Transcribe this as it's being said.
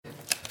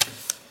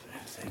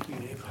Thank you,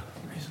 Dave.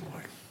 Praise the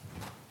Lord.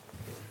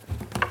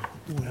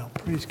 Well,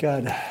 praise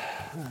God.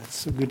 It's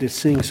so good to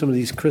sing some of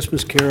these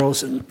Christmas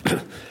carols and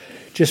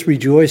just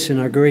rejoice in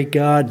our great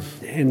God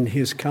and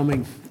His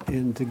coming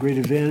and the great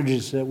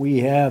advantages that we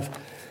have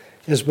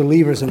as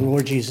believers in the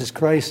Lord Jesus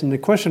Christ. And the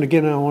question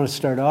again I want to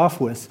start off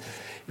with,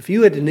 if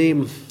you had to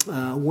name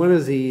one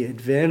of the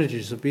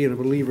advantages of being a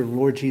believer in the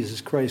Lord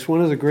Jesus Christ, one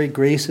of the great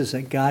graces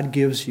that God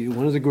gives you,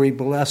 one of the great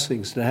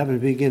blessings that happen to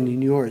begin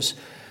in yours,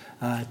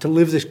 to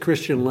live this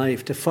Christian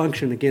life, to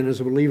function again as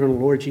a believer in the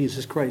Lord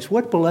Jesus Christ,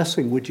 what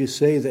blessing would you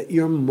say that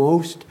you're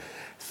most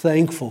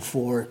thankful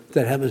for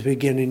that happens to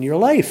begin in your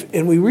life?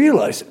 And we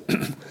realize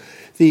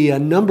the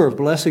number of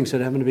blessings that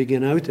happen to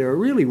begin out there are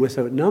really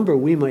without number.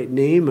 We might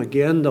name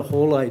again the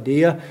whole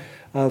idea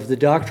of the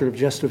doctrine of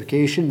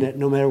justification, that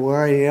no matter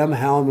where I am,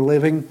 how I'm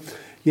living,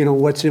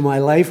 what's in my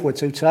life,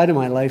 what's outside of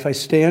my life, I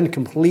stand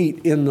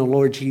complete in the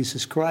Lord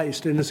Jesus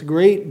Christ. And it's a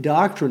great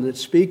doctrine that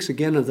speaks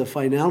again of the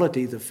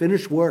finality, the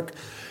finished work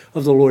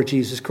of the Lord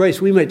Jesus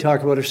Christ. We might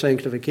talk about our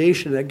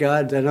sanctification,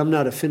 that I'm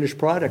not a finished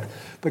product,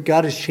 but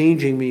God is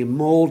changing me,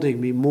 molding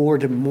me more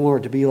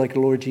to be like the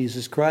Lord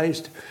Jesus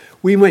Christ.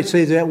 We might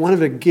say that one of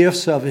the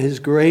gifts of His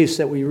grace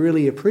that we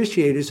really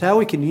appreciate is how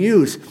we can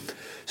use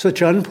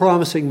such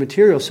unpromising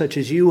material such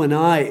as you and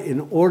I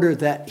in order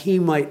that He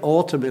might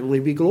ultimately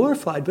be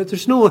glorified. But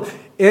there's no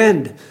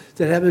end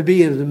that happen to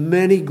be in the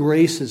many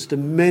graces, the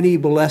many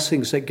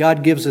blessings that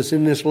God gives us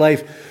in this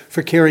life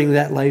for carrying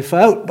that life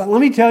out. But let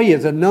me tell you,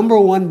 the number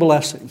one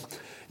blessing,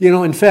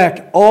 in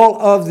fact,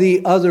 all of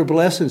the other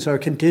blessings are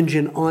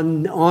contingent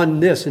on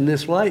this in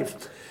this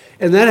life.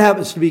 And that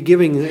happens to be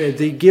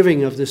the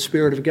giving of the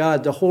Spirit of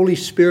God, the Holy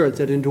Spirit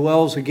that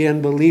indwells,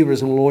 again,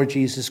 believers in the Lord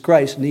Jesus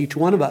Christ in each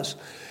one of us.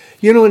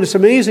 And it's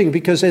amazing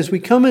because as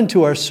we come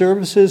into our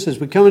services, as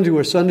we come into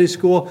our Sunday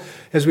school,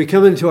 as we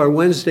come into our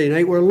Wednesday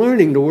night, we're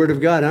learning the Word of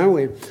God, aren't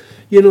we?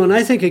 And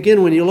I think,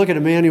 again, when you look at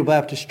Emmanuel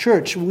Baptist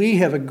Church, we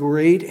have a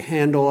great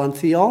handle on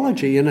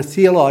theology and a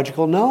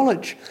theological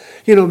knowledge.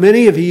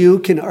 Many of you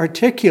can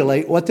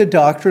articulate what the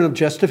doctrine of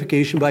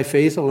justification by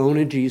faith alone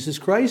in Jesus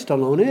Christ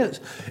alone is.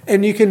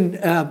 And you can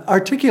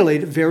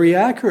articulate it very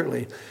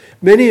accurately.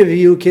 Many of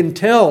you can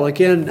tell,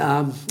 again,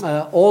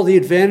 all the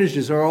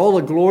advantages or all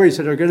the glories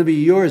that are going to be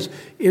yours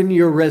in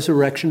your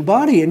resurrection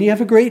body. And you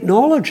have a great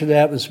knowledge of the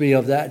atmosphere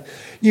of that.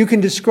 You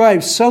can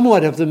describe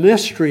somewhat of the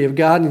mystery of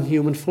God in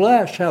human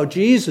flesh, how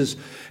Jesus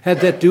had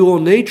that dual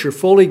nature,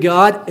 fully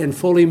God and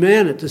fully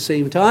man at the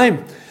same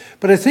time.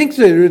 But I think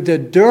the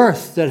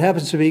dearth that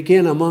happens to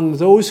begin among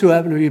those who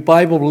happen to be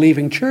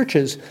Bible-believing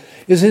churches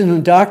is in the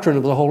doctrine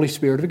of the Holy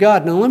Spirit of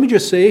God. Now, let me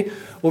just say,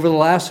 over the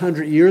last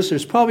 100 years,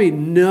 there's probably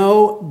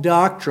no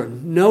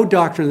doctrine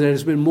that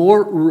has been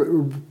more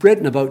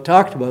written about,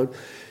 talked about,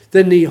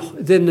 than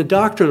the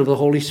doctrine of the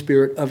Holy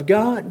Spirit of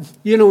God.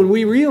 And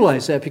we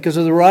realize that because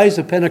of the rise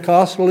of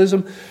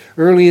Pentecostalism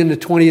early in the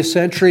 20th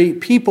century,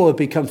 people have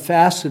become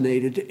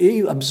fascinated,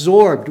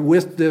 absorbed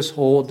with this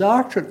whole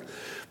doctrine.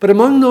 But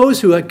among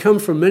those who had come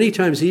from many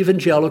times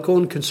evangelical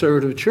and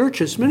conservative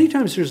churches, many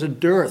times there's a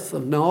dearth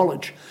of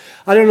knowledge.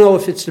 I don't know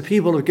if it's the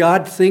people of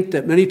God think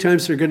that many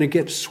times they're going to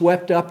get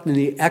swept up in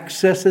the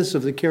excesses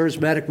of the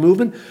charismatic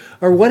movement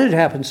or what it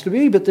happens to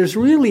be, but there's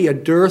really a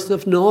dearth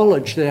of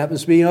knowledge that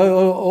happens to be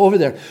over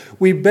there.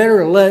 We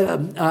better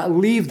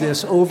leave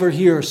this over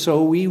here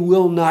so we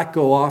will not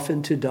go off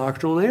into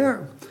doctrinal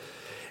error.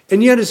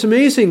 And yet it's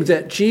amazing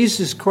that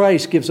Jesus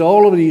Christ gives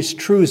all of these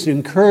truths and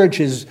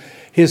encourages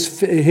his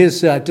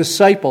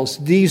disciples,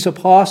 these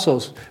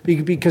apostles,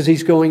 because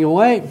He's going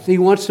away. He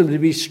wants them to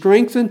be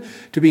strengthened,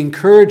 to be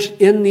encouraged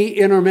in the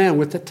inner man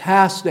with the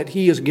task that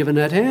He has given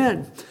at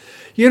hand.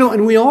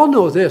 And we all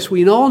know this.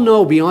 We all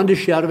know beyond a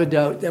shadow of a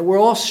doubt that we're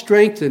all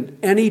strengthened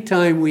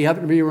anytime we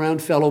happen to be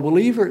around fellow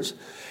believers.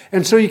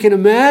 And so you can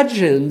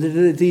imagine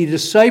the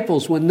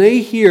disciples, when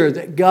they hear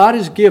that God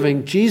is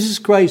giving, Jesus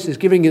Christ is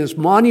giving this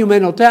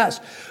monumental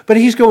task, but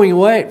He's going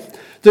away.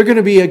 They're going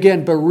to be,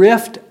 again,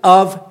 bereft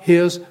of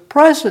His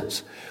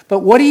presence. But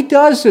what He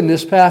does in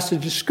this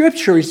passage of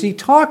Scripture is He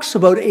talks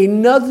about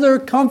another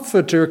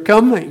comforter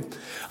coming. In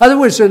other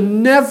words, they'll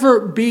never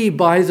be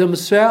by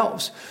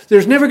themselves.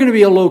 There's never going to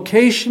be a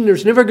location.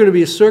 There's never going to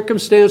be a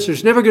circumstance.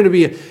 There's never going to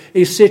be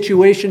a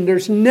situation.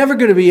 There's never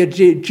going to be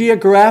a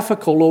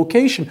geographical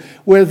location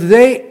where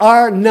they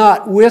are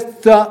not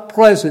with the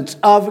presence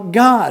of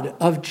God,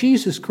 of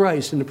Jesus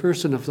Christ in the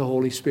person of the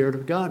Holy Spirit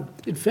of God.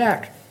 In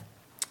fact,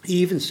 He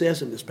even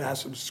says in this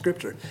passage of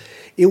Scripture,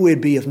 it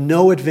would be of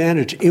no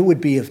advantage. It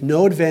would be of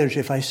no advantage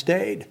if I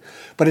stayed.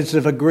 But it's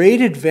of a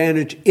great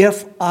advantage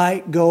if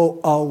I go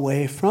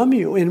away from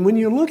you. And when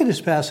you look at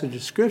this passage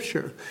of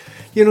Scripture,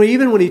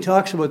 even when He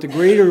talks about the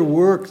greater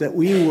work that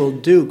we will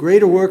do,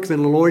 greater work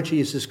than the Lord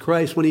Jesus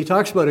Christ, when He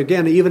talks about,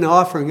 again, even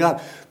offering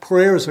up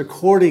prayers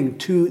according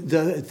to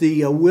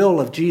the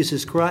will of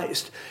Jesus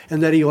Christ,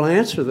 and that He will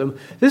answer them,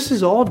 this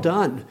is all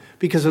done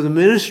because of the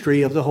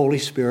ministry of the Holy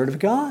Spirit of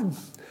God.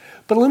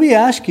 But let me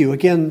ask you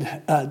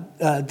again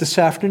this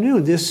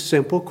afternoon this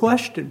simple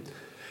question.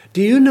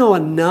 Do you know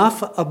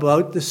enough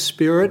about the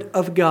Spirit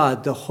of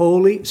God, the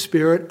Holy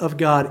Spirit of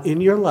God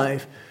in your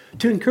life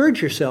to encourage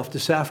yourself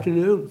this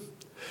afternoon?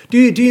 Do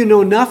you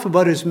know enough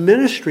about his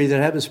ministry that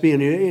happens to be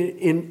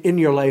in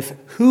your life,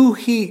 who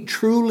he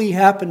truly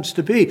happens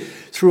to be,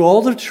 through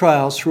all the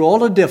trials, through all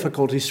the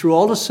difficulties, through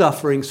all the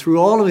sufferings, through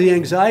all of the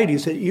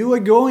anxieties that you are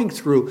going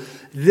through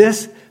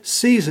this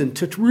season,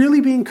 to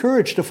really be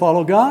encouraged to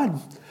follow God?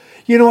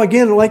 You know,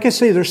 again, like I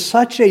say, there's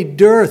such a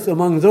dearth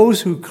among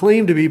those who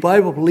claim to be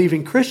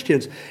Bible-believing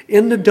Christians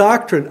in the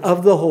doctrine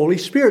of the Holy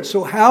Spirit.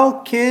 So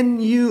how can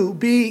you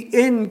be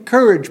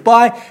encouraged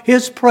by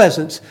his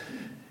presence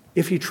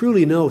if you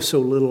truly know so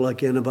little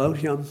again about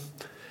him?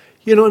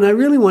 You know, and I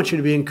really want you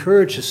to be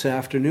encouraged this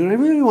afternoon. I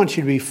really want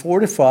you to be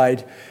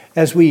fortified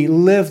as we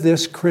live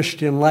this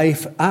Christian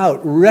life out,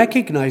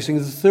 recognizing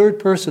the third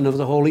person of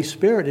the Holy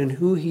Spirit and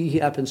who he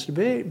happens to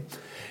be.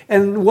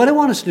 And what I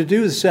want us to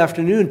do this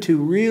afternoon to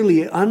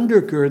really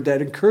undergird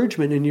that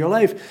encouragement in your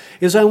life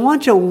is I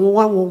want you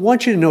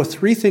to know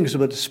three things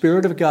about the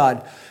Spirit of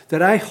God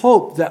that I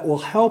hope that will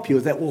help you,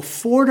 that will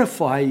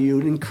fortify you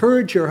and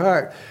encourage your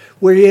heart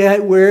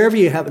wherever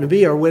you happen to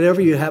be or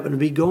whatever you happen to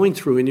be going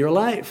through in your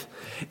life.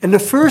 And the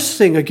first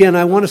thing, again,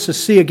 I want us to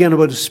see again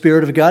about the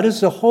Spirit of God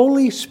is the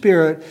Holy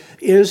Spirit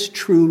is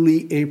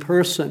truly a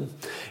person.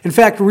 In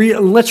fact,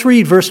 let's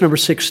read verse number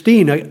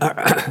 16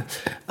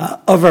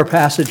 of our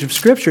passage of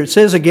Scripture. It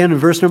says again in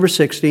verse number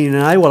 16,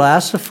 "And I will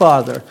ask the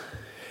Father,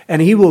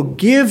 and he will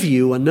give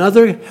you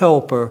another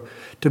helper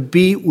to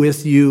be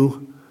with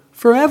you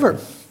forever."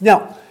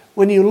 Now,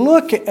 when you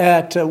look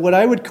at what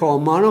I would call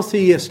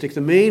monotheistic,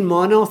 the main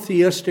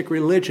monotheistic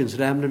religions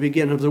that happen to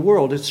begin of the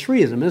world, it's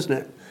three of them, isn't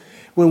it?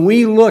 When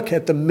we look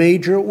at the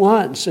major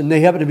ones, and they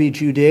happen to be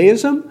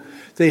Judaism,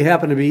 they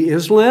happen to be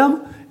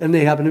Islam, and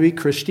they happen to be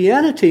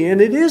Christianity. And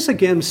it is,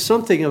 again,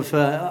 something of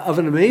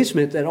an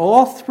amazement that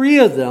all three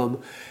of them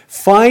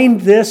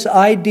find this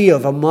idea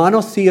of a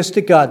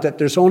monotheistic God, that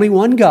there's only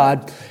one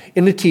God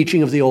in the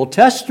teaching of the Old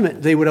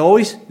Testament. They would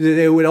all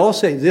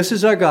say, this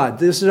is our God,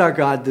 this is our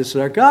God, this is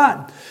our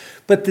God.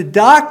 But the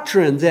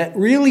doctrine that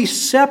really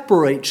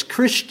separates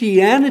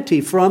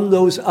Christianity from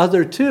those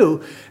other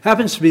two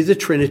happens to be the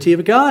Trinity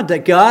of God,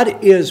 that God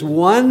is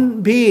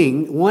one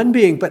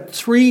being, but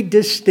three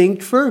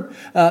distinct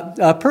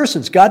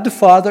persons, God the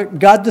Father,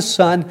 God the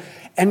Son,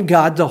 and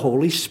God the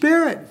Holy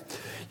Spirit.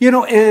 You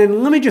know,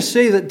 and let me just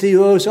say that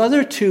those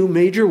other two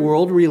major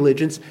world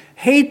religions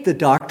hate the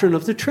doctrine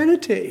of the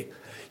Trinity.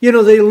 You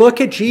know, they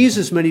look at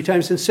Jesus many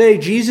times and say,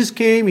 Jesus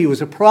came, he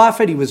was a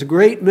prophet, he was a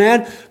great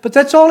man, but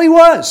that's all he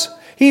was.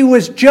 He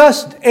was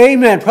just a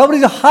man, probably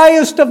the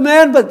highest of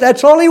man, but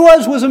that's all he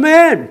was a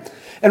man.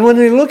 And when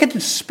they look at the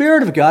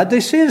Spirit of God, they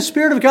say the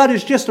Spirit of God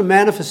is just a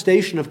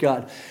manifestation of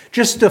God,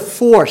 just a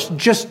force,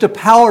 just the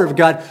power of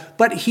God,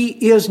 but he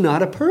is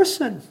not a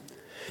person.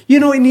 You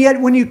know, and yet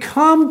when you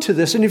come to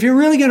this, and if you're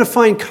really going to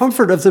find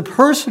comfort of the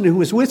person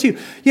who is with you,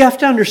 you have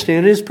to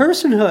understand his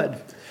personhood.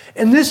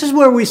 And this is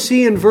where we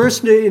see in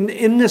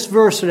this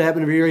verse that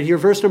happened to be right here,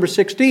 verse number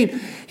 16,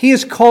 he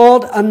is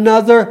called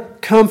another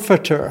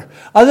comforter.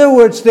 In other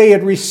words, they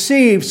had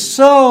received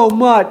so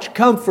much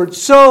comfort,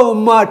 so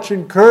much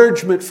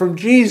encouragement from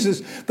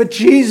Jesus. But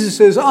Jesus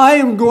says, I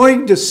am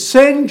going to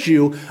send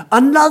you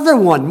another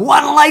one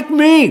like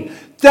me,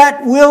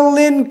 that will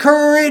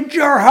encourage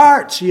your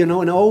hearts, you know,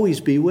 and always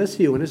be with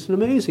you. And it's an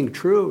amazing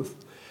truth.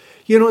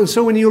 You know, and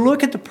so when you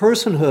look at the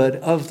personhood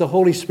of the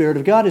Holy Spirit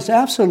of God, it's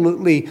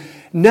absolutely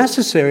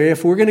necessary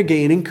if we're going to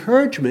gain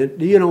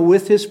encouragement, you know,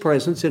 with his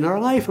presence in our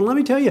life. And let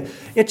me tell you,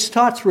 it's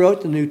taught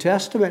throughout the New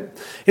Testament.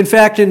 In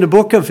fact, in the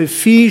book of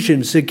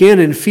Ephesians, again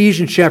in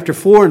Ephesians chapter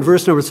 4 and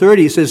verse number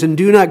 30, it says, "And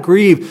do not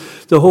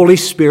grieve the Holy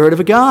Spirit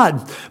of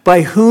God,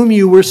 by whom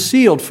you were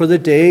sealed for the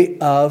day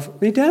of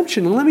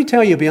redemption." And let me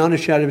tell you, beyond a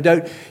shadow of a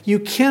doubt, you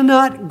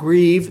cannot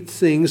grieve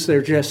things that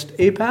are just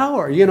a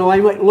power. You know, I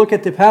might look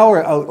at the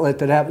power outlet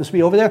that happens to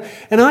be over there,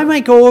 and I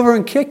might go over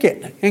and kick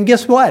it. And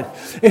guess what?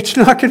 It's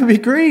not going to be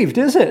grieved,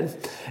 is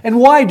it? And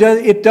why?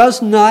 It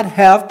does not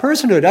have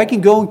personhood. I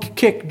can go and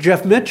kick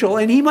Jeff Mitchell,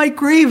 and he might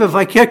grieve if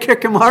I can't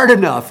kick him hard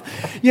enough.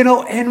 You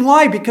know, and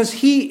why? Because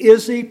he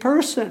is a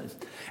person.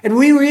 And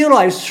we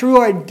realize through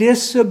our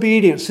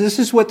disobedience, this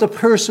is what the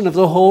person of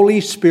the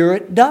Holy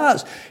Spirit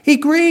does. He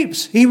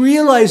grieves. He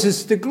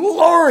realizes the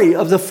glory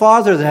of the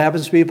Father that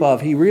happens to be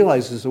above. He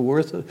realizes the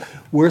worth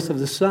of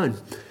the Son.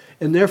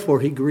 And therefore,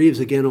 he grieves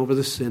again over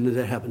the sin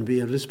that happened to be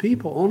of his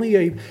people. Only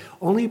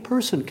a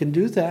person can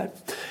do that.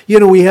 You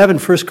know, we have in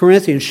 1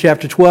 Corinthians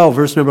chapter 12,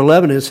 verse number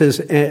 11, it says,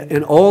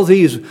 "And all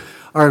these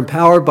are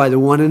empowered by the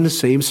one and the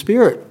same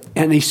Spirit."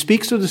 And he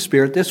speaks of the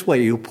Spirit this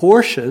way, who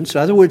portions,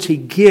 in other words, he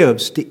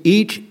gives to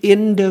each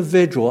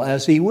individual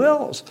as he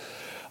wills,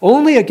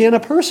 Only, again, a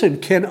person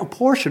can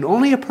apportion.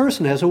 Only a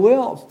person has a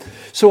will.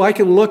 So I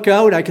can look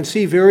out, I can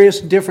see various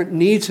different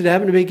needs that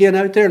happen to begin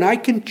out there, and I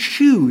can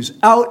choose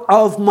out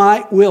of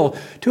my will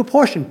to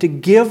apportion, to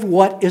give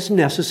what is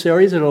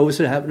necessary to those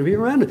that happen to be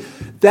around me.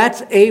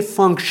 That's a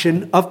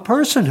function of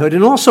personhood.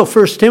 And also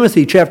 1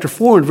 Timothy chapter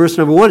 4 and verse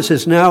number 1, it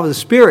says, now the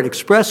Spirit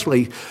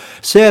expressly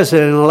says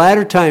that in the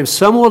latter times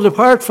some will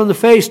depart from the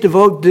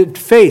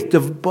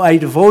faith by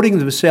devoting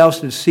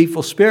themselves to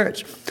deceitful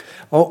spirits.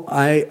 Oh,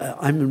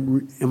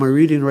 am I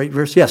reading the right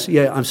verse? Yes,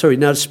 yeah, I'm sorry.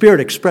 Now the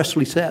Spirit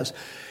expressly says,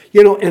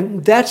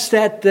 and that's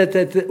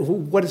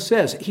what it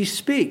says. He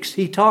speaks,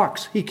 he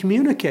talks, he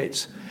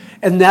communicates.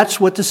 And that's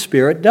what the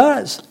Spirit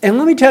does. And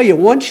let me tell you,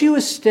 once you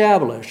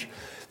establish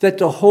that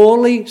the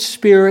Holy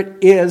Spirit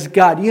is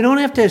God, you don't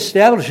have to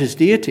establish his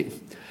deity.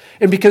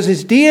 And because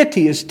his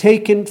deity is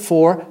taken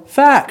for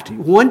fact,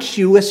 once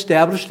you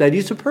establish that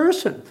he's a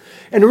person.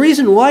 And the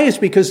reason why is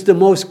because the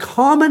most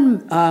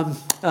common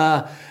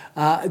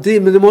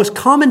the most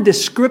common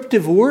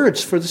descriptive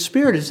words for the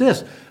Spirit is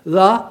this: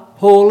 the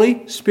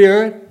Holy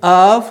Spirit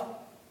of,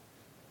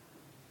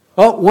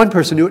 one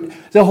person knew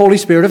it, the Holy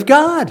Spirit of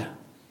God.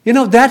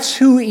 That's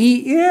who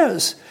he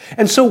is.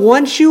 And so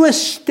once you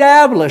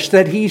establish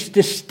that he's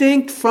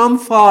distinct from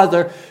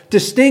Father,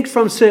 distinct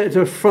from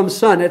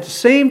Son, at the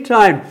same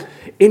time,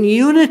 in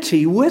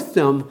unity with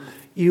them,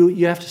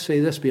 you have to say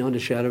this beyond a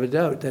shadow of a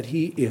doubt, that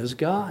he is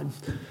God.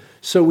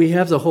 So we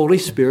have the Holy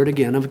Spirit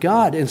again of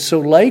God. And so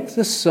like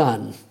the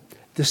Son,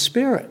 the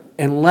Spirit,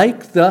 and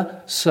like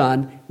the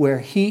Son, where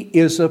he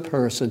is a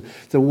person,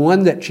 the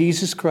one that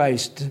Jesus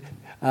Christ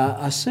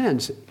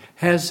ascends,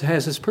 has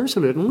his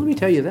personhood. And let me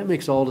tell you, that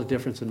makes all the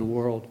difference in the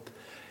world.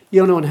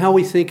 And how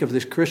we think of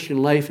this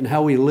Christian life and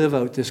how we live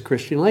out this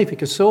Christian life.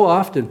 Because so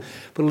often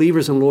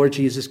believers in Lord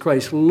Jesus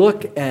Christ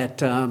look at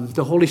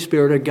the Holy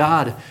Spirit of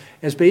God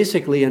as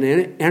basically an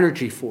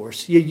energy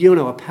force,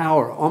 a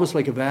power, almost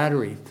like a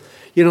battery.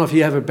 If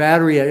you have a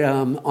battery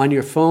on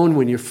your phone,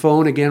 when your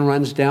phone again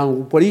runs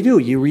down, what do?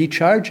 You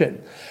recharge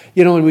it.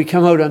 And we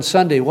come out on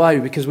Sunday. Why?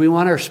 Because we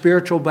want our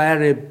spiritual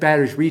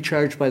batteries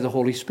recharged by the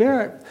Holy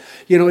Spirit.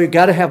 You've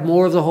got to have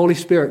more of the Holy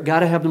Spirit.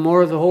 Got to have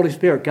more of the Holy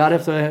Spirit. Got to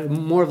have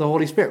more of the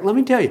Holy Spirit. Let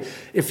me tell you,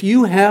 if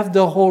you have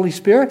the Holy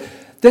Spirit,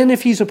 then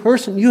if he's a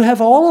person, you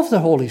have all of the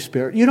Holy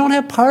Spirit. You don't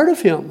have part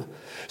of him.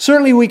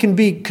 Certainly we can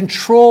be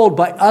controlled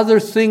by other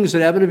things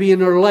that happen to be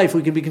in our life.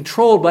 We can be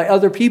controlled by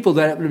other people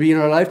that happen to be in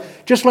our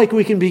life, just like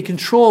we can be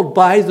controlled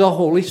by the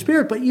Holy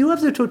Spirit. But you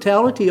have the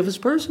totality of his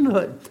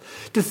personhood.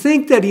 To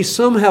think that he's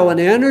somehow an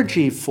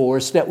energy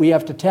force that we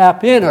have to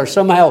tap in or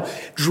somehow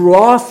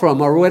draw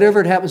from or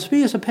whatever it happens to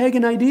be is a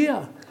pagan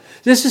idea.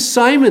 This is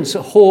Simon's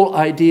whole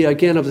idea,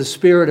 again, of the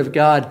Spirit of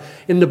God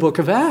in the book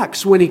of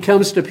Acts. When he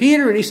comes to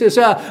Peter and he says,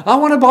 I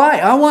want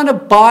to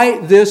buy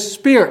this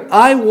Spirit.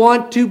 I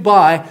want to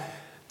buy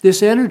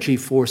this energy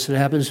force that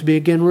happens to be,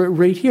 again,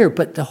 right here.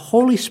 But the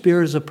Holy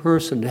Spirit is a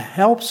person that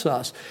helps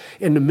us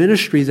in the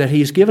ministry that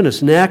he's given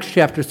us. In Acts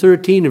chapter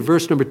 13 and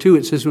verse number 2,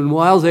 it says, when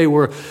while they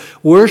were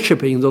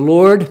worshiping the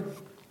Lord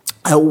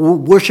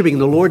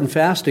and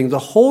fasting, the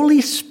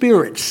Holy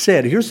Spirit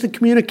said, here's the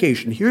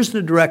communication, here's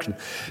the direction,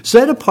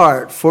 set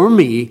apart for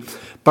me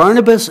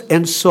Barnabas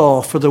and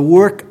Saul for the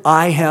work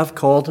I have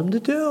called them to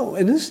do.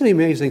 And this is an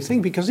amazing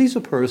thing because he's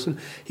a person,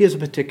 he has a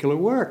particular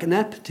work. And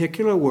that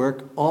particular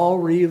work all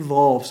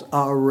revolves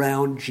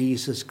around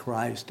Jesus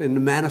Christ and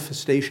the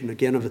manifestation,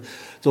 again, of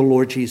the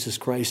Lord Jesus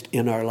Christ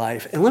in our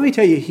life. And let me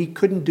tell you, he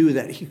couldn't do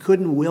that. He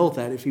couldn't will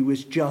that if he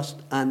was just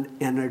an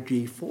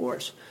energy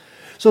force.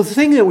 So the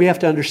thing that we have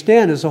to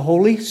understand is the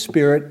Holy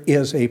Spirit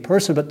is a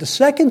person. But the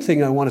second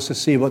thing I want us to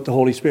see about the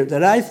Holy Spirit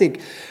that I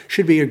think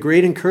should be a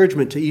great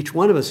encouragement to each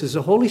one of us is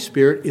the Holy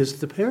Spirit is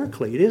the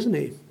Paraclete, isn't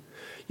he?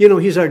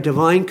 He's our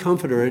divine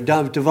comforter, our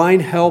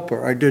divine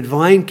helper, our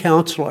divine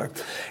counselor.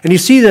 And you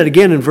see that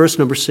again in verse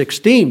number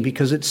 16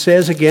 because it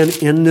says again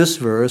in this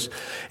verse,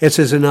 it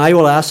says, and I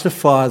will ask the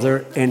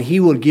Father and he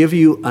will give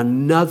you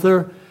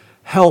another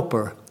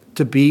helper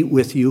to be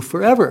with you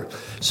forever.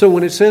 So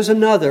when it says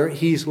another,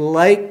 he's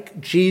like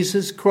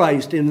Jesus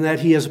Christ in that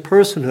he has a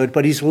personhood,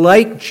 but he's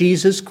like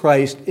Jesus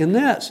Christ in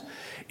this,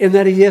 in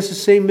that he has the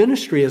same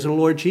ministry as the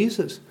Lord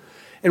Jesus.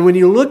 And when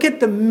you look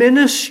at the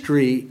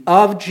ministry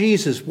of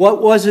Jesus,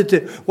 what was it?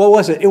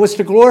 It was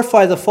to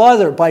glorify the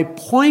Father by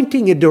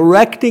pointing and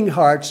directing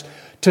hearts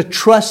to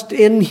trust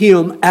in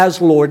him as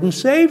Lord and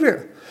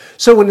Savior.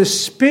 So when the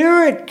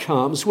Spirit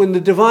comes, when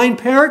the divine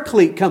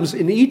Paraclete comes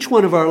in each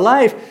one of our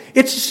life,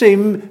 it's the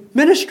same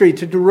ministry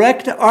to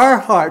direct our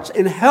hearts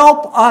and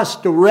help us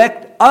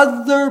direct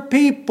other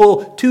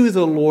people to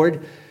the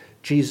Lord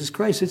Jesus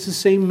Christ. It's the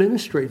same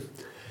ministry.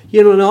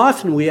 And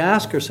often we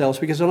ask ourselves,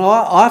 because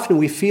often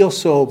we feel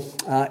so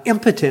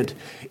impotent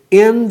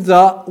in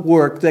the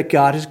work that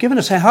God has given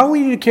us. How are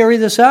we to carry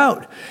this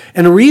out?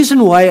 And the reason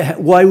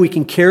why we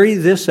can carry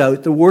this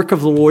out, the work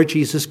of the Lord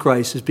Jesus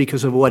Christ, is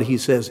because of what he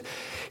says.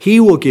 He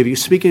will give you,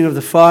 speaking of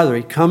the Father,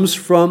 he comes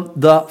from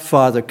the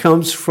Father,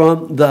 comes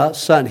from the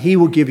Son. He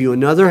will give you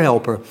another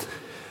helper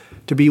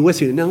to be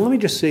with you. Now, let me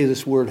just say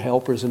this word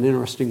helper is an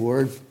interesting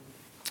word.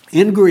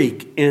 in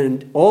Greek,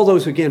 and all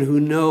those, again, who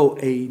know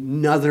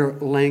another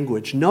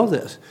language know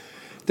this,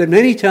 that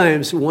many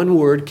times one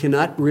word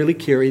cannot really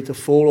carry the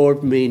full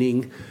orb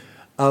meaning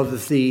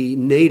of the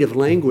native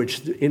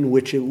language in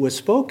which it was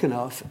spoken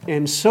of.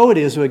 And so it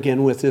is,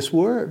 again, with this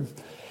word.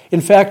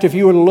 In fact, if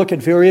you were to look at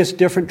various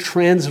different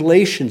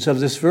translations of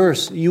this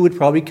verse, you would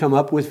probably come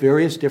up with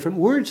various different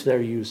words that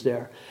are used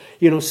there.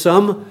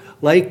 Some,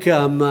 like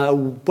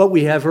what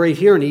we have right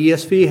here in the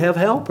ESV, have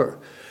helper.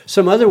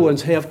 Some other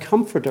ones have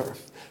comforter.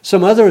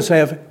 Some others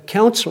have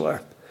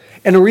counselor.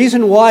 And the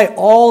reason why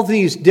all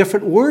these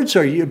different words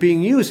are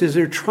being used is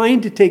they're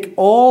trying to take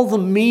all the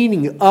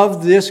meaning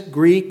of this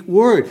Greek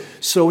word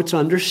so it's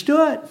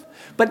understood.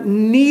 But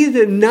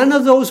none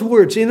of those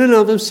words in and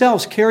of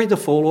themselves carry the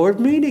full orb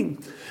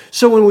meaning.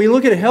 So when we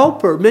look at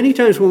helper, many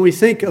times when we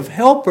think of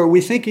helper,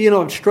 we think,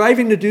 I'm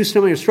striving to do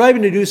something,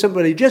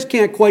 but I just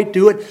can't quite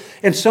do it,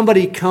 and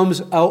somebody comes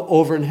out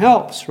over and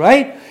helps,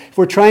 right? If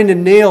we're trying to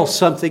nail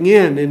something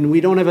in and we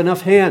don't have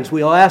enough hands,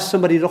 we'll ask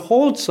somebody to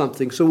hold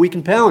something so we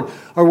can pound,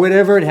 or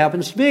whatever it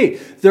happens to be.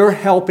 They're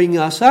helping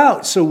us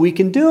out so we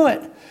can do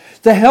it.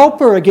 The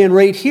helper, again,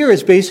 right here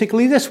is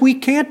basically this. We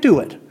can't do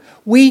it.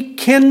 We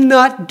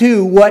cannot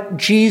do what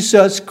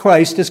Jesus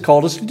Christ has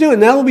called us to do.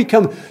 And that will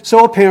become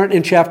so apparent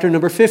in chapter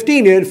number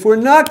 15. If we're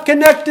not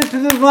connected to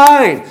the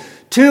divine,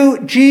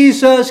 to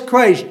Jesus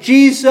Christ,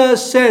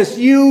 Jesus says,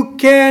 you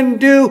can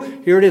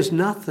do, here it is,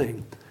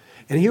 nothing.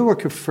 And here we're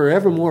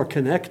forevermore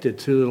connected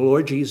to the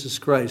Lord Jesus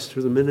Christ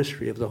through the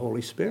ministry of the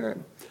Holy Spirit.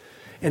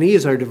 And he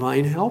is our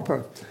divine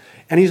helper.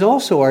 And he's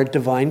also our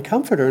divine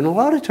comforter. And a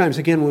lot of times,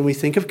 again, when we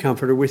think of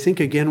comforter, we think,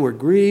 again, we're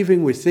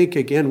grieving. We think,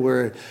 again,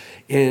 we're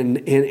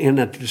in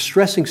a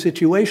distressing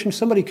situation.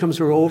 Somebody comes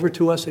over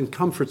to us and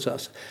comforts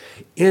us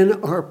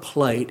in our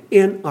plight,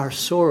 in our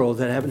sorrow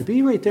that happened to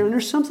be right there. And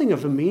there's something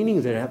of a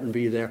meaning that happened to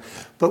be there.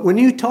 But when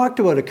you talked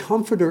about a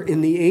comforter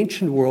in the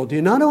ancient world,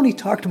 you not only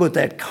talked about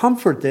that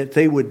comfort that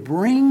they would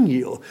bring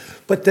you,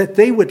 but that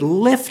they would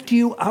lift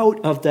you out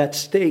of that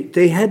state.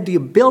 They had the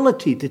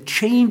ability to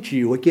change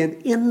you,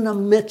 again, in the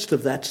midst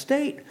of that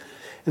state.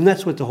 And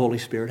that's what the Holy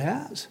Spirit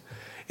has.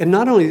 And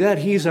not only that,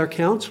 he's our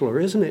counselor,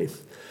 isn't he?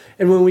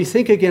 And when we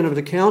think again of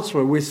the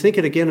counselor, we're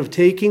thinking again of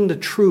taking the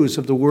truths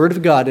of the Word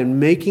of God and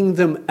making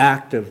them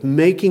active,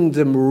 making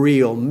them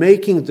real,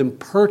 making them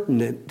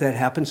pertinent that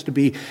happens to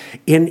be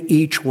in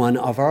each one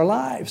of our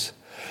lives.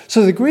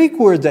 So the Greek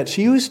word that's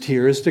used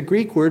here is the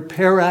Greek word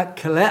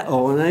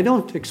parakaleo, and I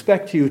don't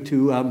expect you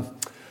to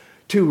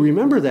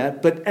remember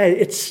that, but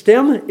it's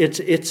stem,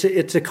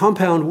 it's a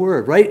compound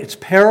word, right? It's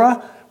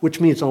para, which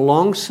means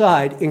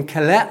alongside, and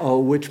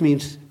kaleo, which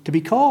means to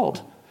be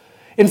called.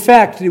 In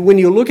fact, when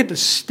you look at the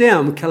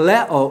stem,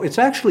 kaleo, it's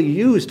actually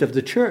used of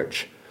the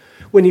church.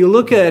 When you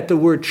look at the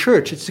word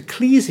church, it's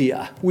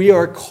ecclesia. We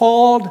are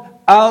called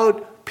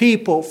out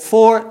people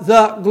for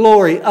the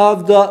glory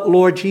of the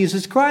Lord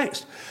Jesus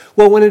Christ.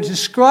 Well, when it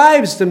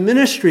describes the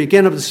ministry,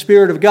 again, of the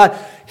Spirit of God,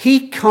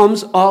 he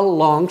comes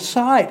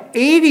alongside,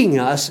 aiding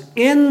us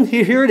in,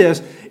 here it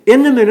is,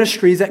 in the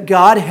ministry that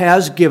God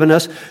has given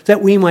us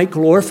that we might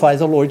glorify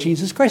the Lord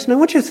Jesus Christ. And I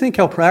want you to think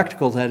how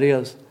practical that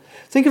is.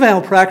 Think of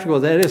how practical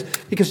that is,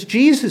 because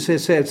Jesus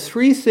has said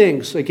three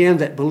things, again,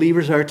 that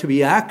believers are to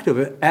be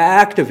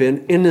active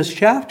in this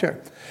chapter.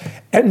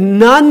 And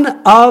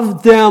none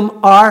of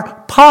them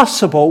are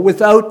possible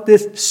without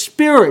this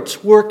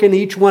Spirit's work in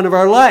each one of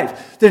our lives,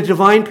 the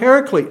divine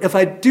paraclete. If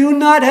I do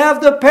not have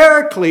the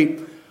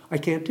paraclete, I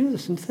can't do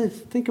this. And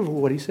think of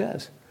what he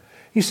says.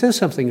 He says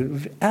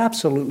something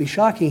absolutely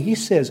shocking. He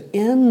says,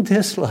 in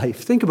this life,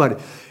 think about it,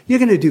 you're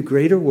going to do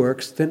greater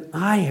works than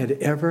I had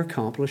ever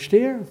accomplished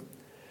here.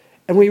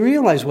 And we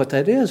realize what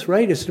that is,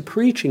 right? It's the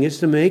preaching. It's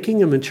the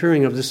making and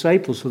maturing of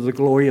disciples of the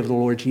glory of the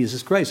Lord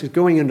Jesus Christ. It's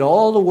going into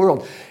all the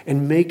world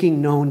and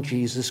making known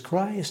Jesus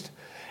Christ.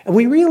 And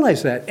we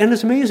realize that. And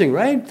it's amazing,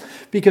 right?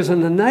 Because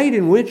on the night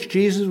in which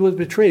Jesus was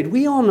betrayed,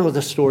 we all know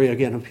the story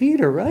again of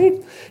Peter, right?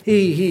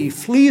 He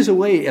flees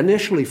away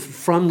initially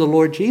from the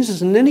Lord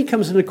Jesus, and then he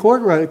comes in the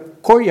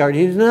courtyard.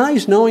 He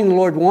denies knowing the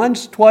Lord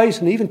once, twice,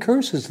 and even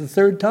curses the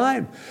third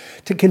time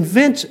to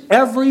convince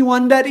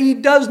everyone that he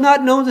does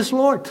not know this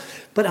Lord.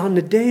 But on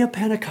the day of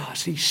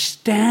Pentecost, he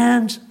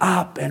stands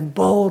up and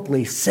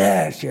boldly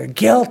says, you're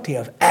guilty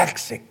of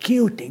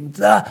executing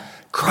the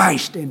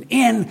Christ, and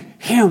in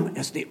him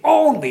is the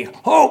only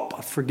hope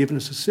of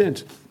forgiveness of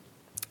sins.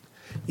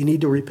 You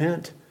need to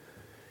repent.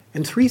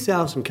 And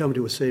 3,000 come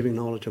to a saving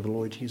knowledge of the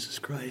Lord Jesus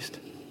Christ.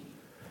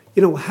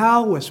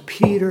 How was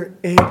Peter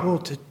able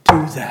to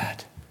do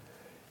that?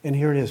 And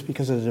here it is,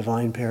 because of the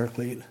divine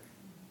paraclete.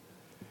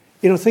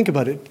 Think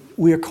about it.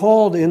 We are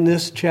called in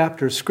this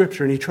chapter of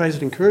Scripture, and he tries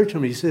to encourage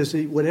them. He says,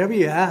 whatever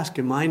you ask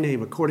in my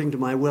name, according to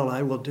my will,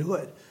 I will do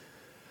it.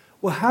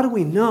 Well, how do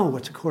we know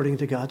what's according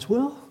to God's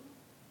will?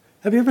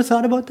 Have you ever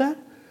thought about that?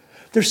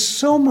 There's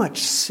so much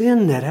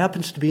sin that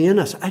happens to be in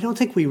us. I don't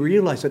think we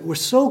realize it. We're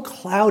so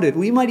clouded.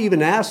 We might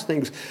even ask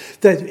things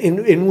that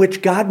in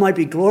which God might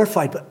be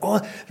glorified. But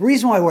the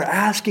reason why we're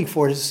asking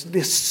for it is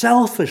this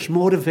selfish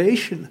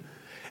motivation.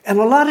 And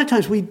a lot of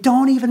times we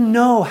don't even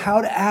know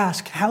how to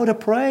ask, how to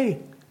pray.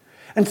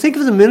 And think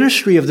of the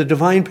ministry of the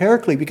divine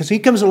Paraclete, because he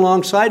comes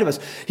alongside of us.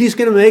 He's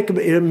going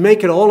to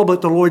make it all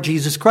about the Lord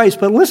Jesus Christ.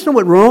 But listen to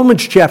what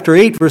Romans chapter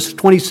 8, verses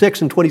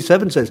 26 and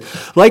 27 says.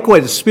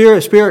 Likewise, the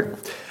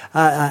Spirit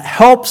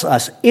helps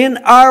us in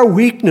our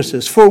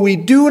weaknesses, for we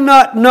do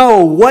not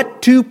know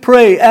what to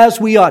pray as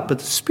we ought. But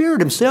the Spirit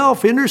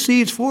himself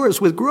intercedes for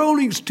us with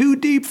groanings too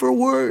deep for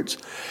words.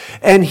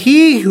 And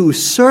he who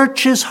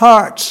searches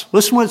hearts,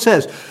 listen what it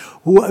says,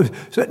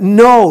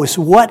 knows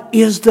what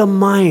is the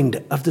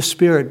mind of the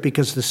Spirit,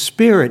 because the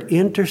Spirit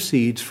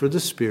intercedes for the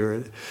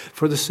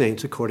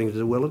saints according to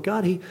the will of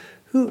God.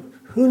 Who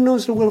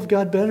knows the will of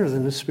God better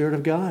than the Spirit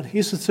of God?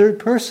 He's the third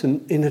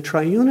person in the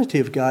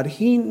triunity of God.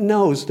 He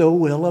knows the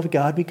will of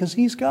God because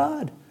he's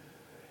God.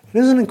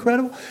 Isn't it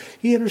incredible?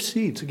 He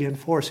intercedes again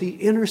for us. He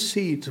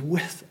intercedes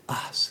with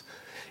us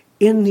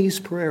in these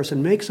prayers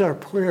and makes our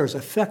prayers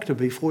effective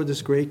before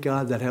this great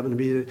God that happened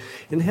to be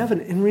in heaven.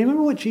 And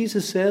remember what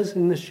Jesus says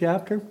in this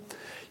chapter?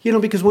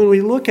 Because when we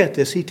look at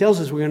this, he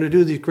tells us we're going to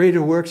do these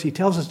greater works. He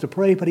tells us to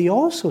pray, but he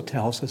also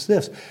tells us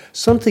this,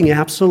 something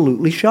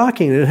absolutely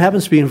shocking. And it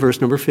happens to be in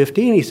verse number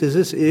 15. He says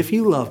this, if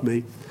you love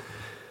me,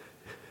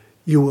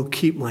 you will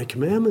keep my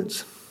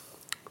commandments.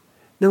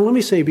 Now, let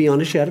me say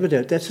beyond a shadow of a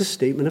doubt, that's a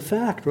statement of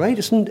fact, right?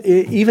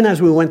 Even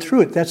as we went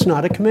through it, that's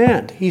not a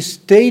command. He's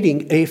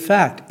stating a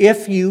fact,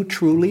 if you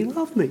truly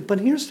love me. But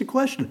here's the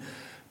question.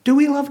 Do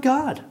we love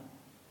God?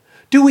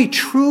 Do we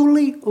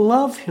truly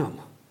love him?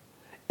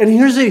 And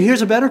here's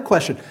a better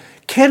question.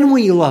 Can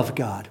we love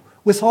God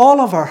with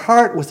all of our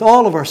heart, with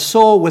all of our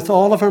soul, with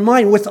all of our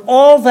mind, with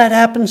all that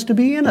happens to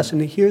be in us?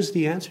 And here's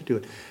the answer to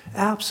it.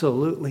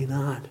 Absolutely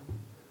not.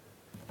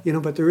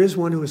 But there is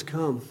one who has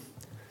come.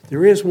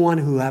 There is one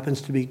who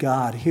happens to be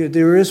God.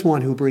 There is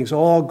one who brings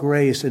all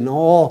grace and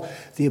all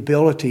the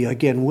ability,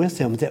 again, with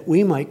him, that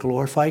we might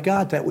glorify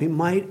God, that we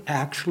might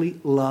actually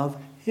love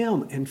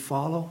him and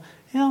follow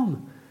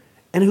him.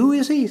 And who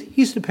is he?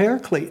 He's the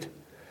Paraclete.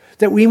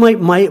 That we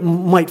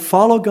might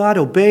follow God,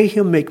 obey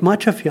him, make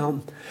much of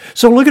him.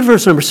 So look at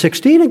verse number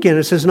 16 again.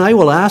 It says, and I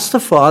will ask the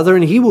Father,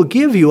 and he will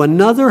give you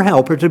another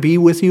helper to be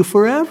with you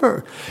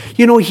forever.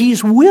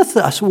 He's with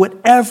us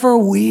whatever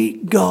we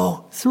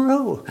go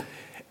through.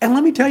 And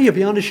let me tell you,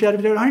 beyond a shadow of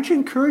a doubt, aren't you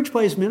encouraged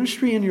by his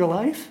ministry in your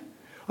life?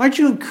 Aren't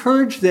you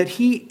encouraged that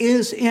he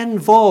is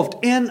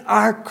involved in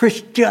our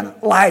Christian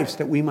lives,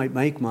 that we might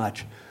make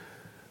much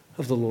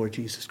of the Lord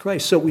Jesus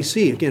Christ? So we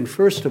see, again,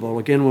 first of all,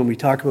 again, when we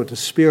talk about the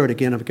Spirit,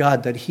 again, of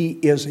God, that he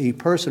is a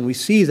person. We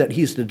see that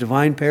he's the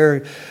divine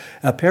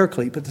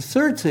Paraclete. But the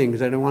third thing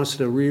that I want us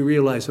to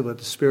realize about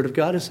the Spirit of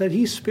God is that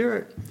he's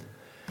Spirit.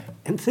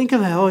 And think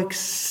of how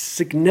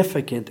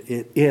significant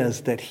it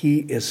is that he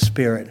is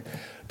Spirit.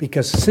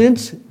 Because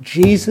since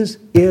Jesus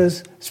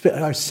is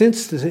Spirit, or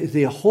since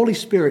the Holy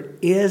Spirit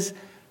is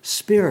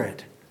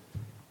Spirit,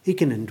 he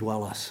can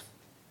indwell us.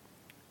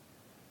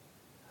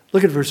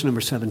 Look at verse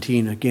number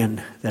 17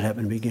 again, that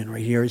happened to begin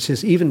right here. It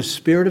says, even the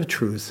Spirit of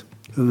truth,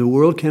 whom the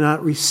world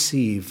cannot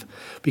receive,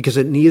 because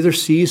it neither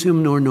sees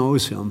him nor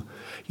knows him.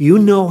 You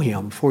know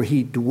him, for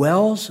he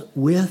dwells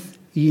with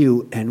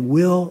you and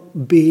will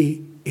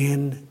be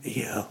in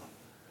you.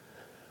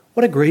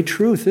 What a great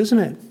truth, isn't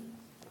it?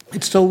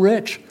 It's so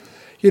rich.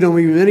 We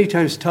many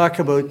times talk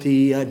about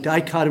the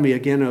dichotomy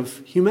again of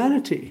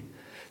humanity.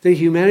 The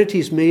humanity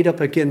is made up,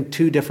 again,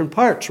 two different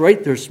parts,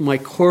 right? There's my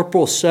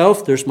corporal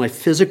self, there's my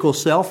physical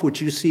self,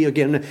 which you see,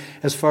 again,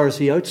 as far as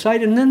the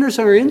outside, and then there's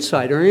our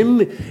inside, our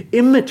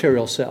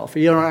immaterial self,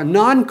 our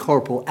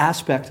non-corporal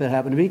aspect that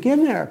happen to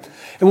begin there.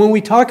 And when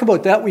we talk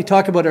about that, we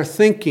talk about our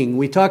thinking,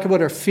 we talk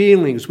about our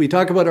feelings, we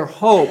talk about our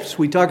hopes,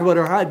 we talk about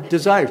our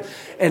desires.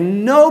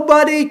 And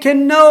nobody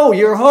can know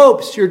your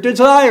hopes, your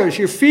desires,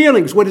 your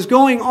feelings, what is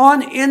going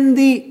on in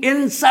the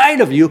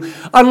inside of you,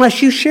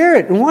 unless you share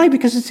it. And why?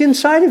 Because it's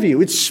inside of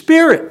you. It's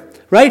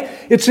Spirit, right?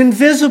 It's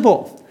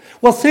invisible.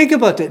 Well, think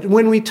about it.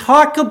 When we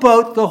talk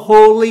about the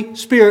Holy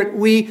Spirit,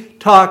 we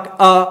talk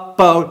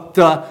about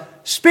the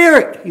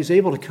Spirit. He's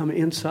able to come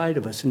inside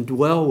of us and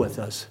dwell with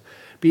us,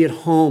 be at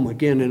home,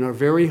 again, in our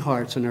very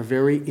hearts and our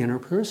very inner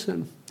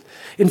person.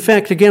 In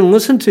fact, again,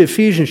 listen to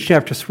Ephesians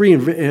chapter 3,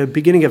 and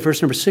beginning at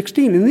verse number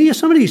 16. And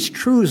some of these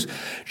truths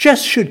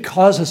just should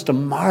cause us to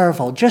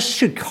marvel, just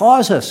should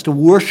cause us to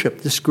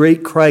worship this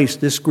great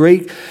Christ, this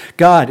great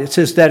God. It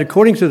says that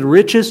according to the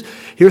riches,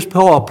 here's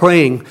Paul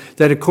praying,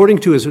 that according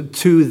to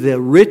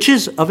the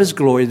riches of his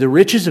glory, the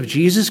riches of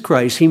Jesus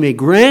Christ, he may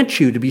grant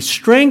you to be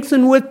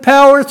strengthened with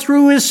power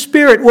through his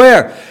Spirit.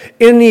 Where?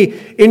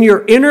 In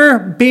your inner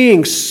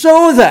being,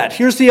 so that,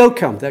 here's the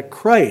outcome, that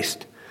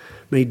Christ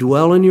may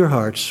dwell in your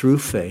hearts through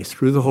faith,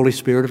 through the Holy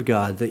Spirit of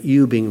God, that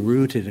you, being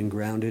rooted and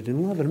grounded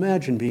in love. And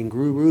imagine being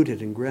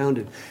rooted and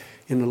grounded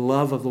in the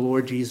love of the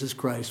Lord Jesus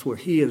Christ, where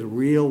he is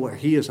real, where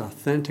he is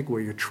authentic, where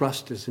your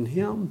trust is in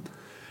him.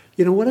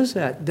 What is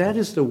that? That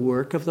is the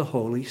work of the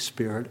Holy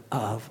Spirit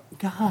of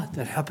God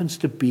that happens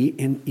to be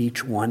in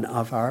each one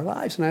of our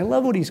lives. And I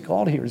love what he's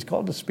called here. He's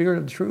called the Spirit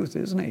of truth,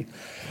 isn't he?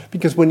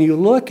 Because when you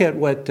look at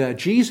what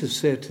Jesus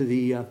said to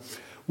the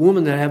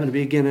woman that happened to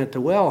be again at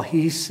the well,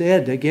 he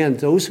said, again,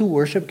 those who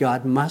worship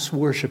God must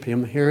worship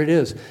him. Here it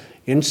is,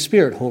 in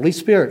spirit, Holy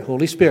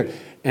Spirit,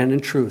 and in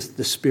truth,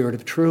 the Spirit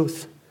of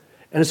truth.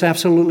 And it's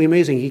absolutely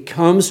amazing. He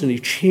comes and he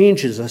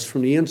changes us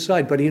from the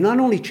inside, but he not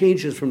only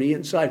changes from the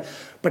inside,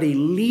 but he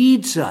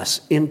leads us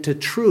into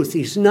truth.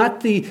 He's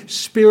not the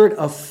spirit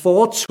of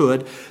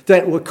falsehood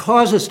that will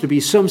cause us to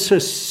be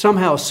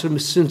somehow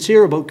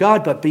sincere about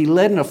God, but be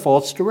led in a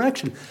false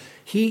direction.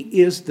 He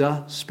is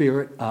the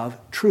Spirit of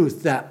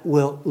truth that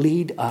will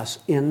lead us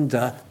in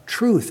the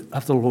truth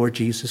of the Lord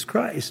Jesus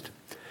Christ.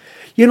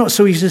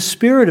 So he's a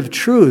Spirit of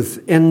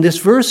truth. And this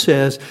verse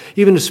says,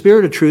 even the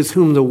Spirit of truth,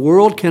 whom the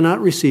world cannot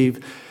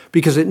receive,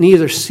 because it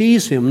neither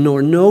sees him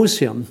nor knows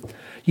him.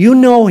 You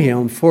know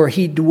him, for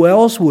he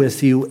dwells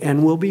with you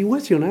and will be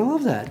with you. And I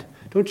love that,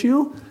 don't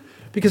you?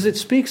 Because it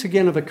speaks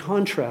again of a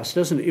contrast,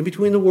 doesn't it, in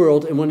between the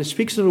world. And when it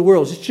speaks of the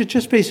world, it's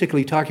just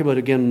basically talking about,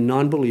 again, a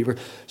non-believer,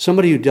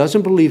 somebody who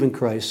doesn't believe in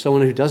Christ,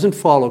 someone who doesn't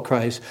follow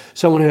Christ,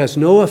 someone who has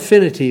no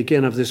affinity,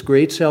 again, of this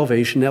great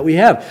salvation that we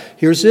have.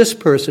 Here's this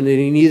person, and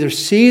he neither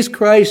sees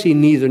Christ, he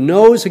neither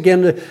knows,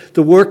 again,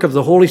 the work of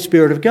the Holy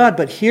Spirit of God.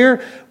 But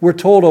here, we're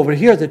told over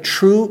here, the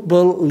true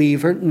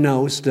believer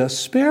knows the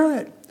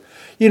Spirit.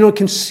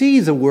 Can see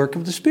the work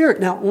of the Spirit.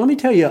 Now, let me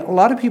tell you, a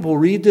lot of people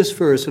read this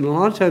verse, and a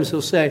lot of times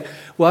they'll say,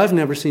 well, I've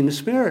never seen the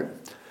Spirit.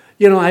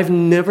 I've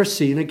never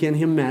seen, again,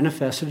 him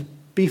manifested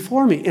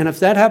before me. And if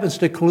that happens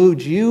to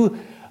include you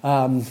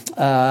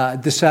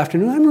this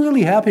afternoon, I'm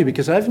really happy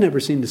because I've never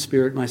seen the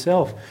Spirit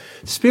myself.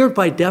 Spirit,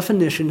 by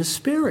definition, is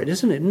spirit,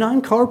 isn't it?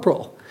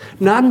 Non-corporal,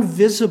 not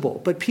invisible.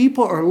 But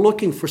people are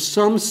looking for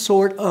some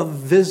sort of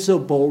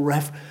visible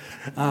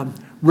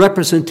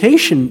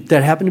representation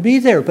that happened to be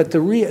there. But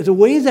the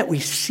way that we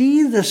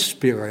see the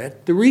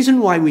Spirit, the reason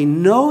why we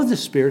know the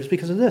Spirit is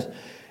because of this.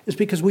 It's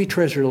because we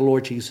treasure the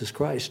Lord Jesus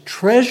Christ.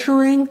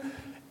 Treasuring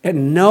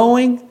and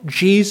knowing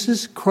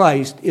Jesus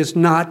Christ is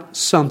not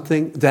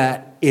something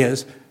that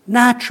is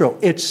natural.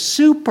 It's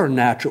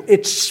supernatural.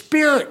 It's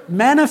Spirit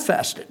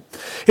manifested.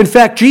 In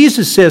fact,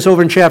 Jesus says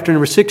over in chapter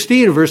number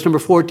 16, verse number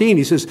 14,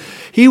 he says,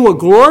 he will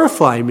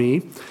glorify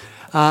me,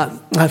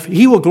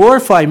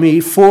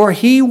 for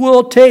he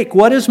will take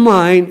what is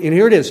mine, and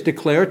here it is,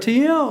 declare it to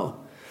you.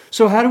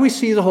 So how do we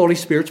see the Holy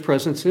Spirit's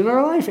presence in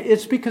our life?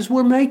 It's because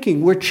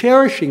we're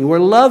cherishing, we're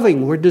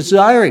loving, we're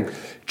desiring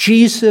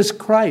Jesus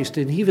Christ,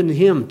 and even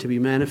him to be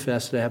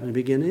manifested, to happen to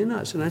begin in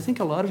us. And I think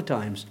a lot of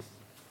times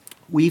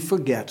we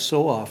forget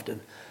so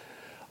often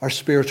our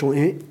spiritual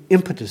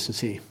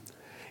impotency.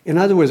 In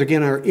other words,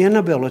 again, our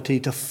inability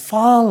to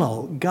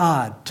follow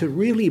God, to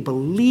really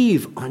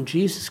believe on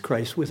Jesus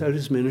Christ without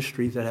his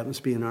ministry that happens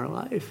to be in our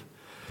life.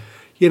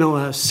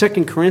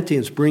 2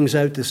 Corinthians brings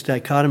out this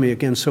dichotomy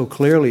again so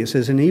clearly. It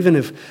says, and even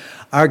if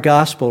our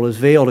gospel is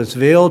veiled, it's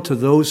veiled to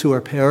those who are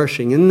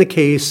perishing. In the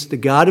case, the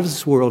God of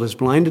this world has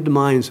blinded the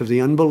minds of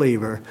the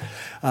unbeliever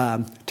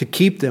to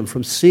keep them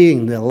from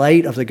seeing the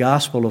light of the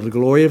gospel of the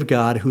glory of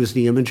God, who is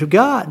the image of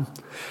God.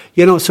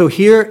 So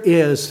here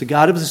is the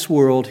God of this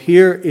world.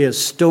 Here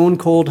is stone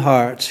cold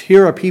hearts.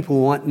 Here are people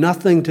who want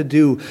nothing to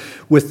do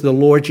with the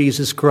Lord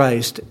Jesus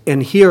Christ.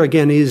 And here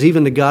again is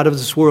even the God of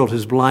this world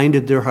who's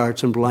blinded their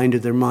hearts and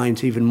blinded their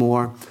minds even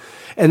more.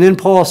 And then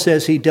Paul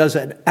says he does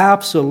an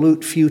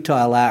absolute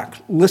futile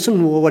act. Listen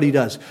to what he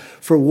does.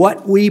 For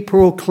what we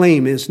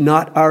proclaim is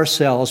not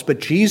ourselves, but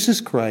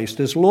Jesus Christ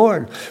as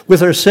Lord,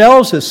 with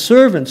ourselves as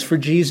servants for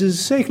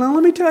Jesus' sake. Now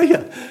let me tell you,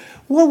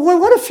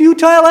 what a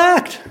futile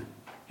act,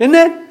 isn't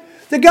it?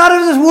 The God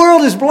of this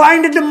world is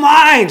blinded to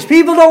minds.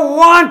 People don't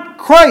want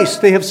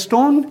Christ. They have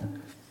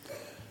stone,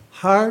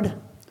 hard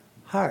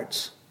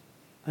hearts.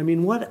 I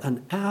mean, what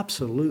an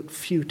absolute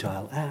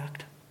futile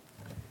act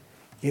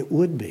it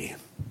would be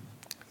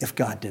if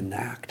God didn't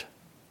act.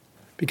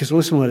 Because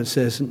listen what it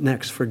says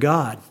next. For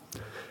God,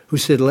 who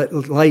said, let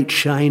light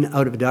shine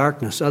out of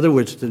darkness. In other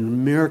words, the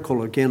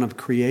miracle again of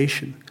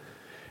creation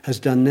has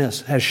done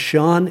this, has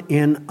shone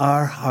in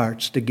our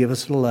hearts to give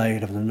us the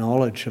light of the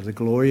knowledge of the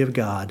glory of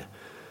God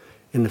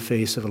in the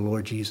face of the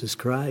Lord Jesus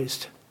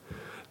Christ.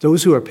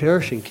 Those who are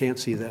perishing can't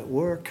see that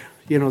work.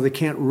 They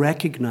can't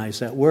recognize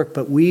that work.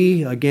 But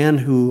we, again,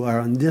 who are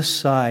on this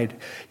side,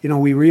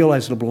 we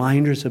realize the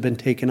blinders have been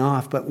taken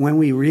off. But when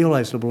we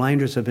realize the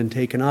blinders have been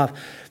taken off,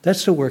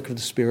 that's the work of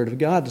the Spirit of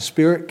God. The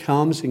Spirit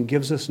comes and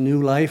gives us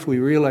new life. We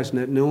realize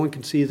that no one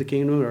can see the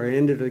kingdom or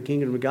enter the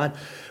kingdom of God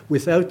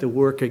without the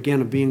work,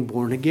 again, of being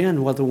born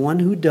again. Well, the one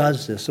who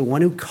does this, the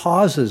one who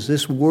causes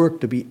this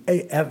work to be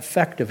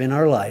effective in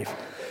our life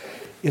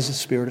is the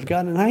Spirit of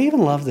God. And I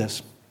even love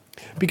this.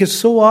 Because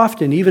so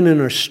often, even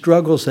in our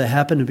struggles that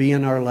happen to be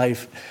in our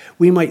life,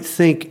 we might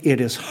think it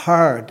is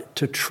hard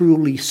to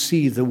truly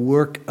see the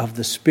work of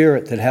the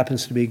Spirit that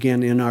happens to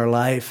begin in our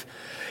life.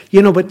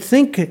 But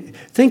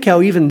think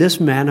how even this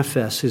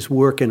manifests his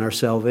work in our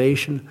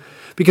salvation.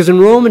 Because in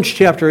Romans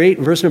chapter 8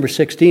 and verse number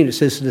 16, it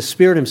says, the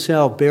Spirit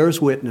himself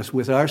bears witness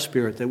with our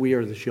spirit that we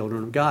are the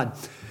children of God.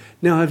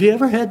 Now, have you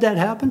ever had that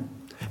happen?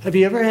 Have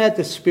you ever had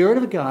the Spirit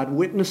of God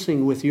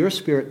witnessing with your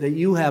spirit that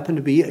you happen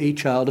to be a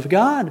child of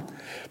God?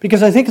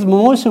 Because I think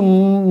most of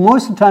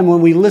the time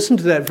when we listen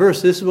to that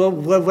verse, this is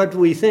what do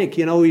we think?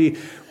 You know, we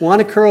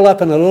want to curl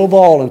up in a little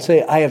ball and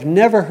say, I have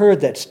never heard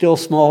that still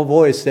small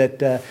voice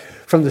that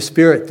from the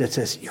Spirit that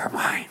says, you're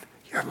mine,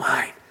 you're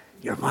mine,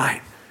 you're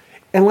mine.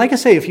 And like I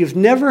say, if you've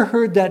never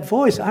heard that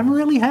voice, I'm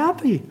really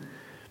happy.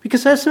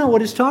 Because that's not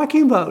what it's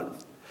talking about.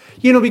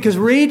 You know, because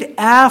right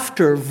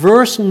after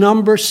verse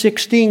number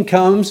 16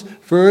 comes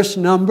verse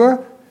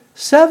number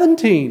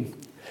 17.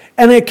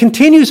 And it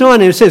continues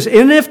on and it says,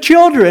 and if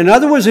children, in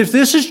other words, if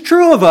this is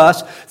true of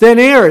us, then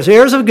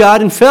heirs of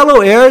God and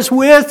fellow heirs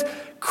with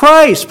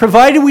Christ,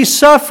 provided we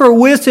suffer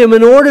with him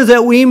in order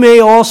that we may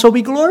also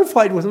be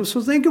glorified with him.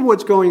 So think of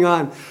what's going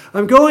on.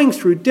 I'm going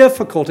through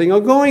difficulty.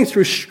 I'm going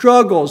through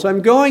struggles.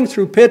 I'm going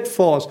through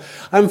pitfalls.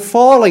 I'm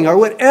falling or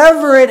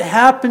whatever it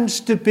happens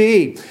to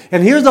be.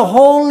 And here the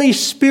Holy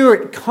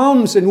Spirit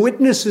comes and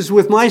witnesses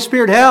with my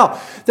spirit how?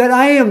 That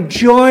I am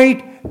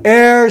joint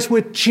heirs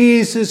with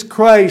Jesus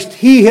Christ.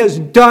 He has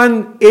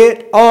done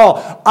it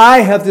all. I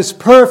have this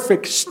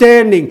perfect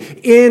standing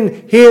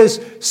in his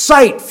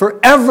sight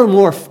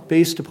forevermore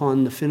based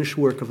upon the finished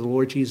work of the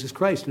Lord Jesus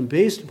Christ. And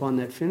based upon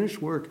that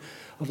finished work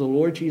of the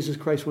Lord Jesus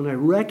Christ, when I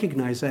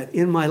recognize that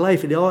in my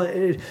life,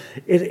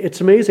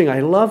 it's amazing. I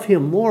love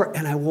him more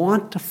and I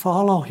want to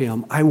follow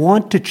him. I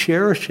want to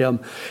cherish him.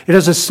 It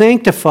has a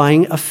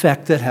sanctifying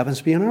effect that happens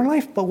to be in our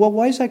life. But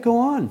why does that go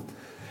on?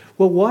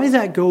 Well, why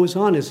that goes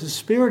on is the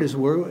Spirit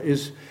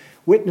is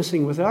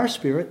witnessing with our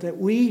spirit that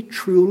we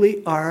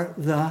truly are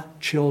the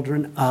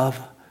children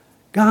of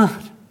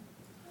God.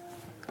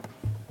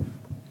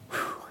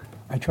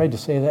 I tried to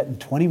say that in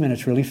 20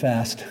 minutes really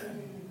fast,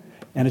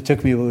 and it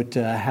took me about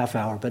a half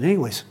hour. But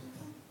anyways,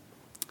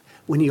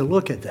 when you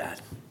look at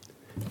that,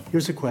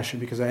 here's a question,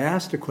 because I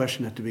asked a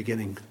question at the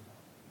beginning.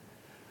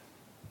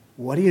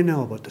 What do you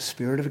know about the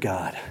Spirit of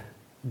God?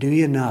 Do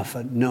you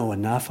know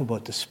enough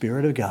about the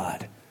Spirit of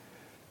God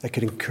that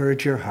could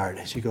encourage your heart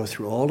as you go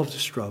through all of the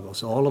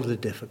struggles, all of the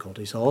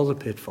difficulties, all the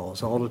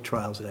pitfalls, all the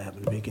trials that happen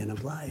at the beginning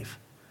of life?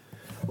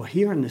 Well,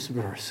 here in this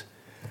verse,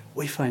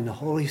 we find the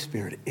Holy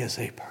Spirit is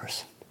a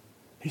person.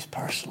 He's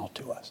personal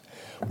to us.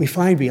 We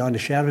find beyond a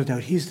shadow of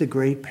doubt, he's the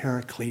great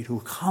paraclete who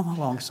will come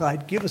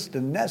alongside, give us the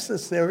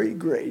necessary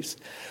grace,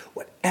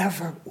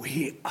 whatever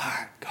we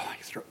are going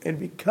through. And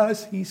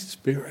because he's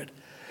Spirit,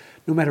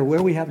 no matter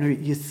where we happen to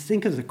be, you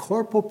think of the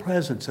corporal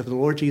presence of the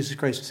Lord Jesus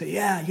Christ and say,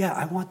 yeah,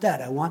 I want that,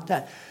 I want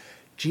that.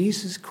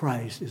 Jesus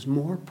Christ is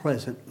more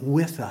present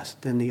with us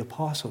than the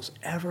apostles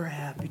ever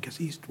have because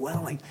he's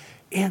dwelling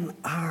in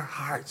our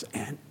hearts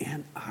and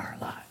in our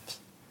lives.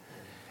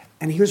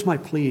 And here's my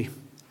plea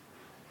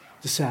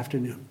this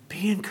afternoon.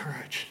 Be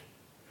encouraged.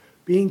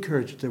 Be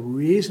encouraged. The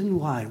reason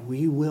why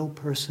we will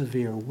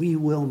persevere, we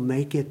will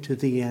make it to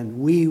the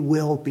end, we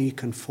will be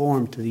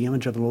conformed to the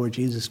image of the Lord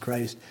Jesus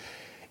Christ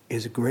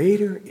is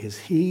greater is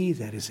he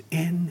that is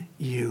in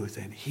you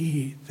than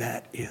he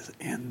that is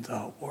in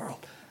the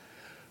world.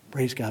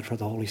 Praise God for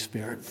the Holy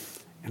Spirit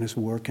and his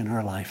work in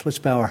our life. Let's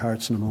bow our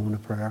hearts in a moment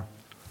of prayer.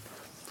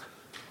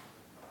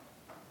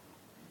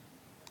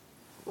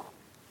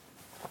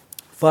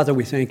 Father,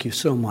 we thank you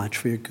so much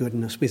for your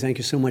goodness. We thank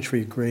you so much for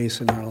your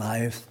grace in our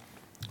life.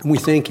 And we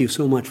thank you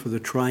so much for the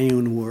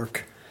triune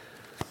work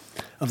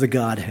of the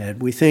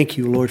Godhead. We thank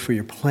you, Lord, for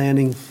your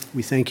planning.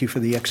 We thank you for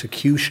the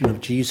execution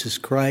of Jesus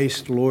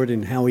Christ, Lord,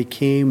 and how he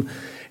came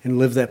and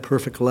lived that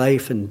perfect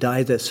life and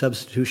died that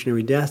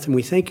substitutionary death. And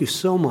we thank you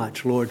so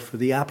much, Lord, for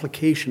the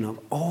application of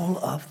all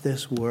of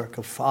this work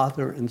of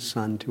Father and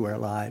Son to our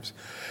lives.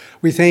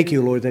 We thank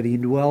you, Lord, that he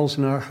dwells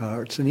in our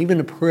hearts, and even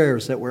the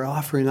prayers that we're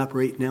offering up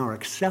right now are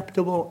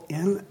acceptable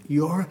in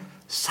your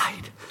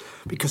sight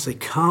because they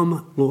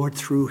come, Lord,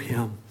 through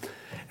him.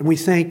 And we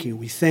thank you.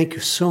 We thank you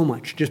so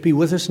much. Just be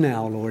with us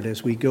now, Lord,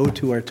 as we go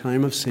to our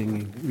time of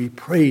singing. We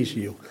praise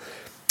you.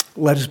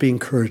 Let us be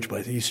encouraged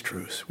by these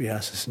truths. We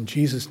ask this in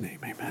Jesus' name.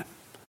 Amen.